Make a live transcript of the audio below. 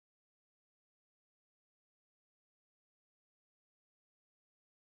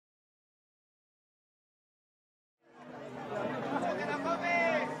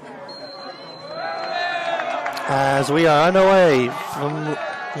as we are underway from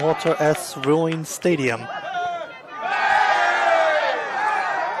Walter S. Ruin Stadium.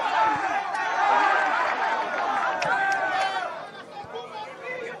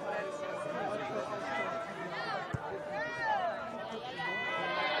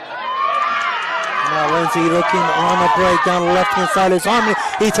 Now Lindsey looking on a break down the left-hand side is Harmon.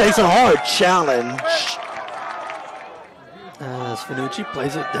 He takes a hard challenge. As Finucci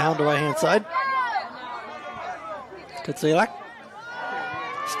plays it down the right-hand side. Katselak.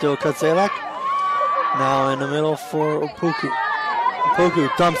 Still Katselak. Now in the middle for Opoku.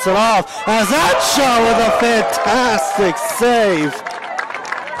 Opoku dumps it off as that shot with a fantastic save.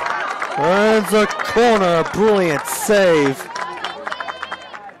 Earns a corner, brilliant save.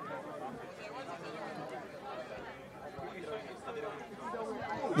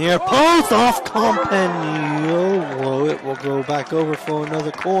 Near post off Campagnolo. It will go back over for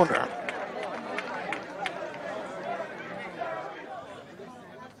another corner.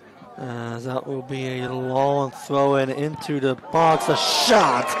 As that will be a long throw in into the box. A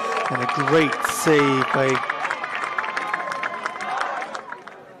shot and a great save by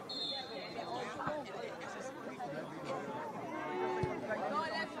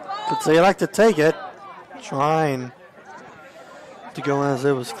could say like to take it. Trying to go as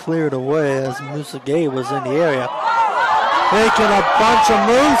it was cleared away as Musagay was in the area. Making a bunch of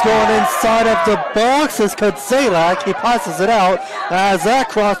moves going inside of the box is Katselak. He passes it out as that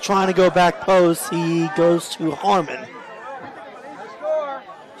cross trying to go back post. He goes to Harmon.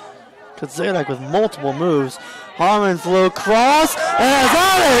 Katselak with multiple moves. Harmon's low cross as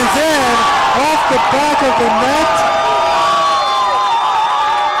that is in off the back of the net.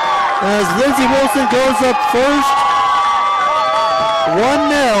 As Lindsey Wilson goes up first.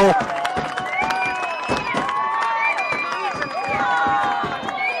 1-0.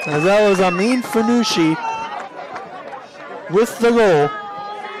 As that was Amin Finucci with the goal.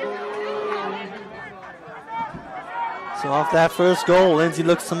 So off that first goal, Lindsey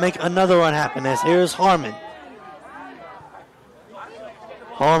looks to make another one happen as here's Harmon.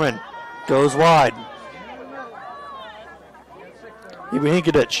 Harmon goes wide.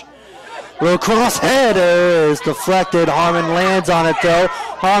 Ibrahimovic. Little cross header is deflected. Harmon lands on it though.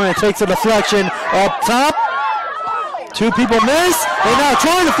 Harmon takes a deflection up top. Two people miss. And now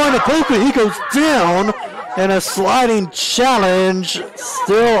trying to find a poker. He goes down. And a sliding challenge.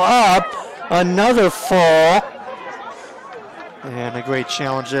 Still up. Another fall. And a great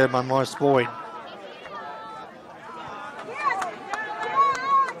challenge there by Morris Boyd.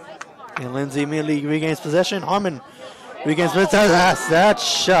 And Lindsey immediately regains possession. Harmon regains possession. That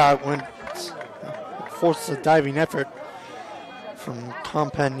shot went. Forces a diving effort from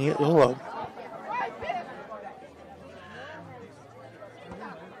Campagnolo.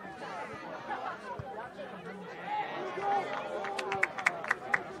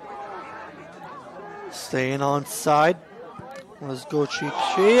 Staying on side. Let's go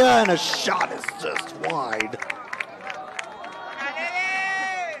Chichia, and a shot is just wide.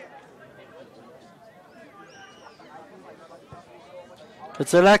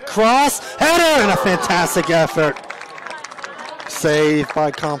 It's a that cross, header, and a fantastic effort. Saved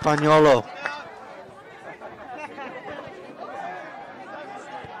by Campagnolo.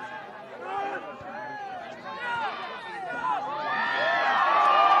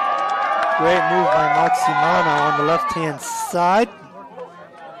 Great move by Maximano on the left-hand side.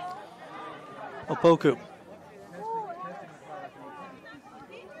 Opoku.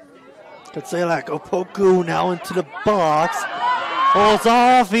 Katselak, Opoku now into the box. Pulls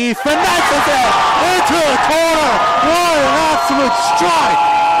off, he finesses it into the corner. What an absolute strike!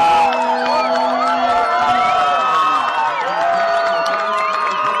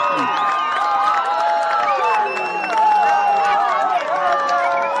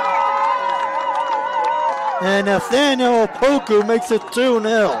 And Nathaniel Opoku makes it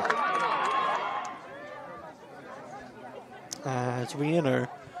 2-0. As we enter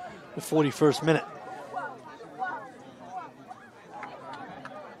the 41st minute.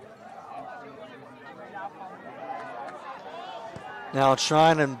 Now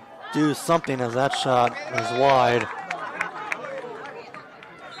trying to do something as that shot is wide.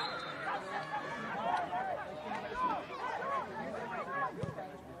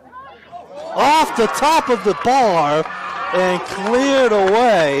 Off the top of the bar and cleared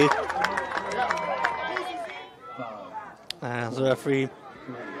away. As the referee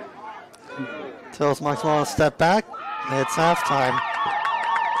tells Maxwell to step back, it's halftime.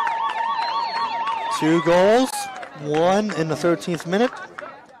 2 goals. 1 in the 13th minute.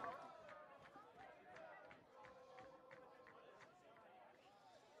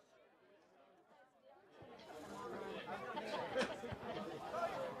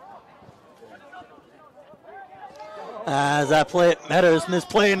 As that play, Meadows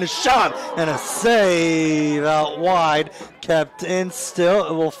misplaying the shot and a save out wide. Kept in still.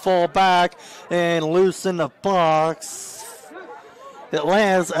 It will fall back and loose in the box. It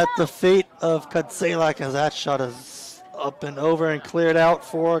lands at the feet of Kutselak as that shot is up and over and cleared out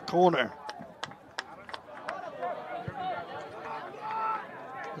for a corner.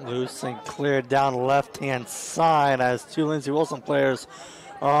 Loose and cleared down the left-hand side as two Lindsey Wilson players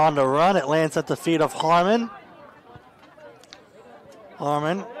are on the run. It lands at the feet of Harmon.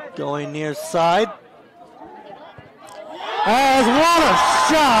 Harmon going near side. As what a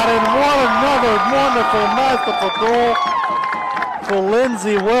shot and what another wonderful, masterful goal for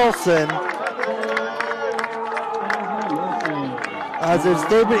Lindsey Wilson. As it's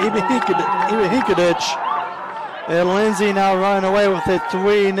David Ibihikadic. And Lindsey now running away with it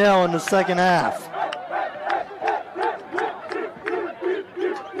 3-0 in the second half.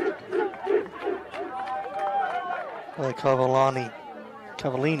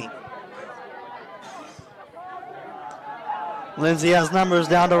 Cavallini. Lindsey has numbers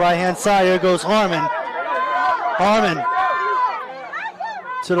down the right-hand side. Here goes Harmon. Harmon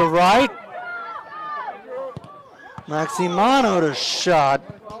to the right. Maximano the shot.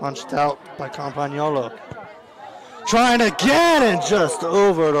 Punched out by Campagnolo. Trying again and just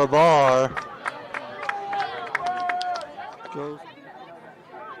over the bar. Goes.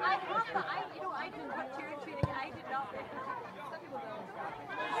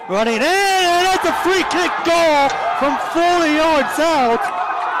 Running in, and that's a free kick goal from 40 yards out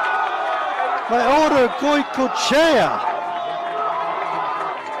by Oda Goikochea.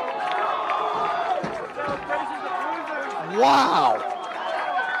 Wow.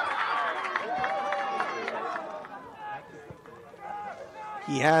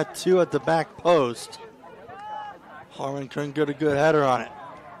 He had two at the back post. Harmon couldn't get a good header on it.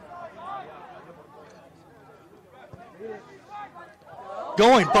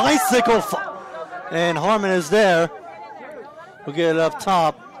 Going bicycle, and Harmon is there. We'll get it up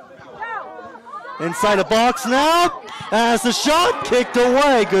top. Inside the box now, as the shot kicked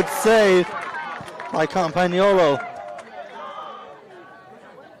away. Good save by Campagnolo.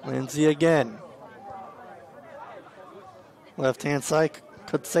 Lindsey again. Left-hand side,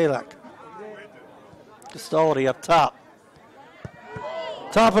 Kutselak. Castaldi up top.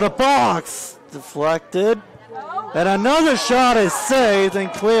 Top of the box, deflected. And another shot is saved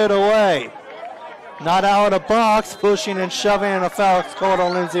and cleared away. Not out of the box, pushing and shoving, and a foul called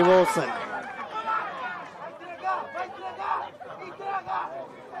on Lindsey Wilson.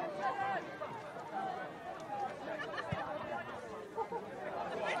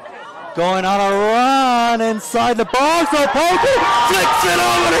 Going on a run inside the box. Opoku flicks it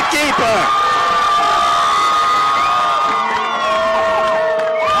over the keeper.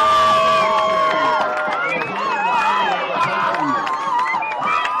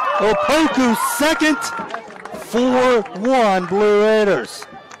 Opoku second, 4-1 Blue Raiders.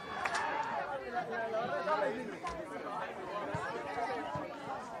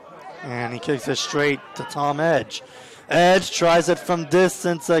 And he kicks it straight to Tom Edge. Edge tries it from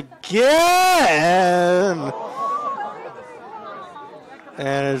distance again.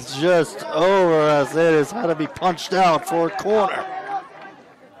 And it's just over as it has had to be punched out for a corner.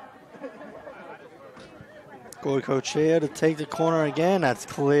 Goikochea to take the corner again. That's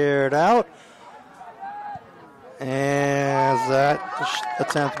cleared out. And that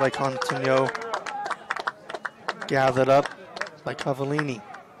attempt by Continuo gathered up by Cavallini.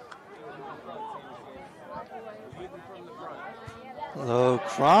 Low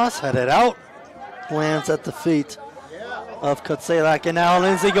cross, headed out. Lands at the feet of Kutselak. And now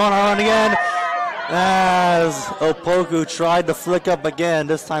Lindsey going on again. As Opoku tried to flick up again,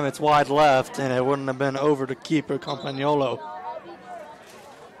 this time it's wide left, and it wouldn't have been over to keeper Campagnolo.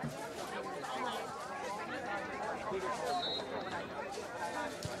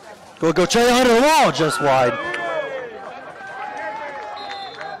 Goikochea under the wall, just wide.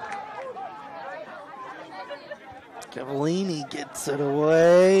 Cavallini gets it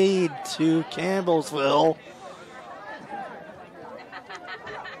away to Campbellsville.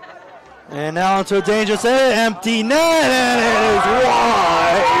 And now into a dangerous empty net, and it is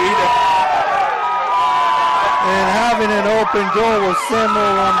wide. And having an open goal with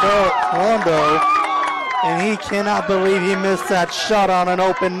Samuel Rondo, and he cannot believe he missed that shot on an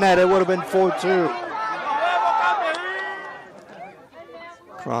open net. It would have been 4-2.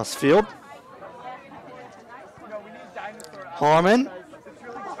 Crossfield. Harmon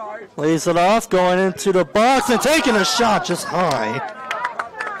lays it off, going into the box and taking a shot just high.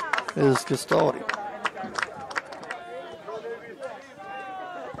 Is Castaldi.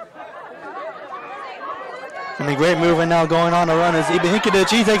 And the great movement now going on to run is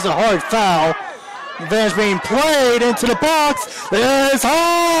Hinkadich. He takes a hard foul. Advantage being played into the box. There's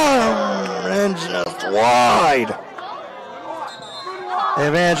harm and just wide. The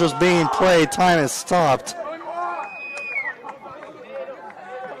advantage was being played. Time is stopped.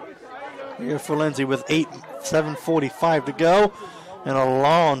 Here for Lindsey with 7:45 to go. And a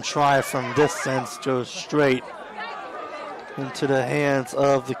long try from distance goes straight into the hands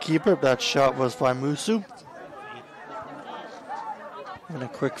of the keeper. That shot was by Musu. And a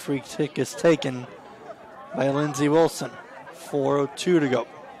quick free kick is taken by Lindsey Wilson. 4:02 to go.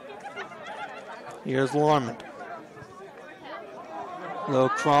 Here's Lorman. Low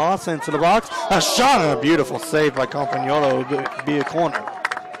cross into the box. A shot and a beautiful save by Campagnolo. Would be a corner.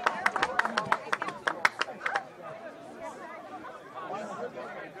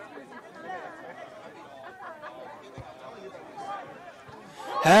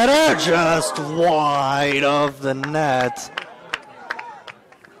 Header just wide of the net.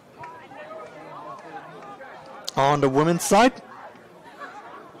 On the women's side.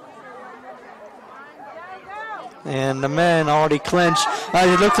 And the men already clinched.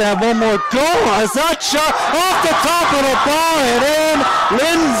 They look to have one more goal. As that shot off the top of the bar and in.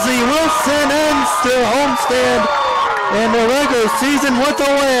 Lindsey Wilson ends their homestand in the regular season with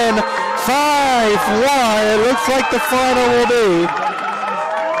a win. 5-1. It looks like the final will be.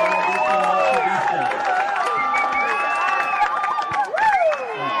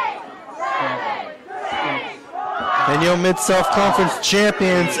 And your Mid-South Conference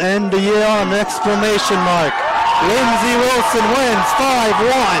champions end the year on an exclamation mark. Lindsey Wilson wins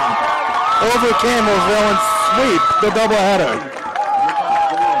 5-1 over Campbellsville and sweep the doubleheader.